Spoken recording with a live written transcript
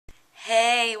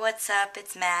Hey, what's up?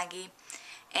 It's Maggie.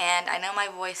 And I know my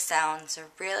voice sounds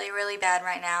really bad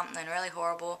right now and really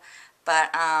horrible, but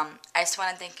I just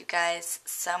want to thank you guys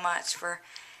so much for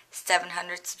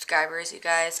 700 subscribers. You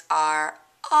guys are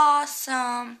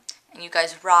awesome, and you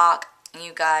guys rock, and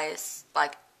you guys,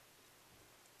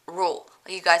 rule.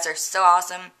 You guys are so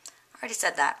awesome. I already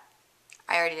said that.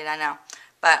 I already did, I know.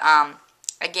 But,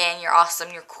 again, you're awesome,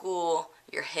 you're cool,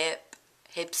 you're hip,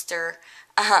 hipster.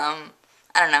 I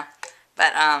don't know.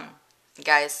 But, you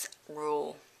guys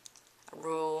rule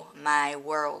my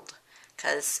world.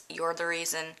 Because you're the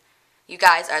reason, you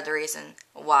guys are the reason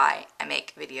why I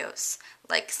make videos.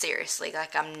 Like, seriously,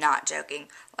 I'm not joking.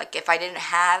 Like, if I didn't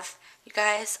have you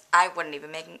guys, I wouldn't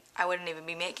even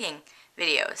be making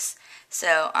videos.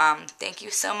 So, thank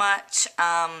you so much.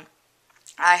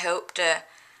 I hope to,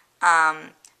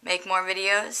 make more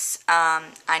videos.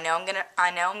 I know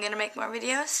I'm gonna make more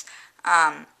videos.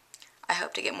 I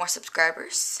hope to get more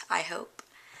subscribers. I hope.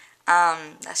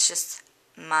 That's just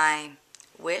my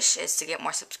wish, is to get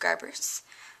more subscribers.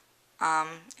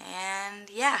 And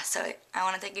yeah, so I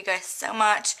want to thank you guys so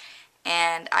much,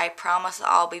 and I promise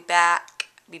I'll be back.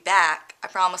 I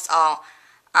promise I'll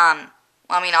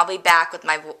be back with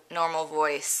my normal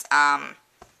voice,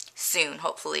 soon,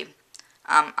 hopefully.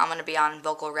 I'm going to be on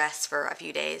vocal rest for a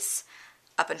few days,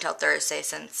 up until Thursday,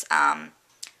 since,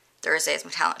 Thursday is my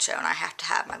talent show, and I have to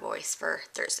have my voice for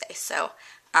Thursday. So,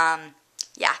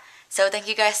 yeah. So, thank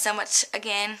you guys so much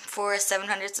again for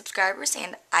 700 subscribers,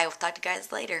 and I will talk to you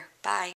guys later. Bye.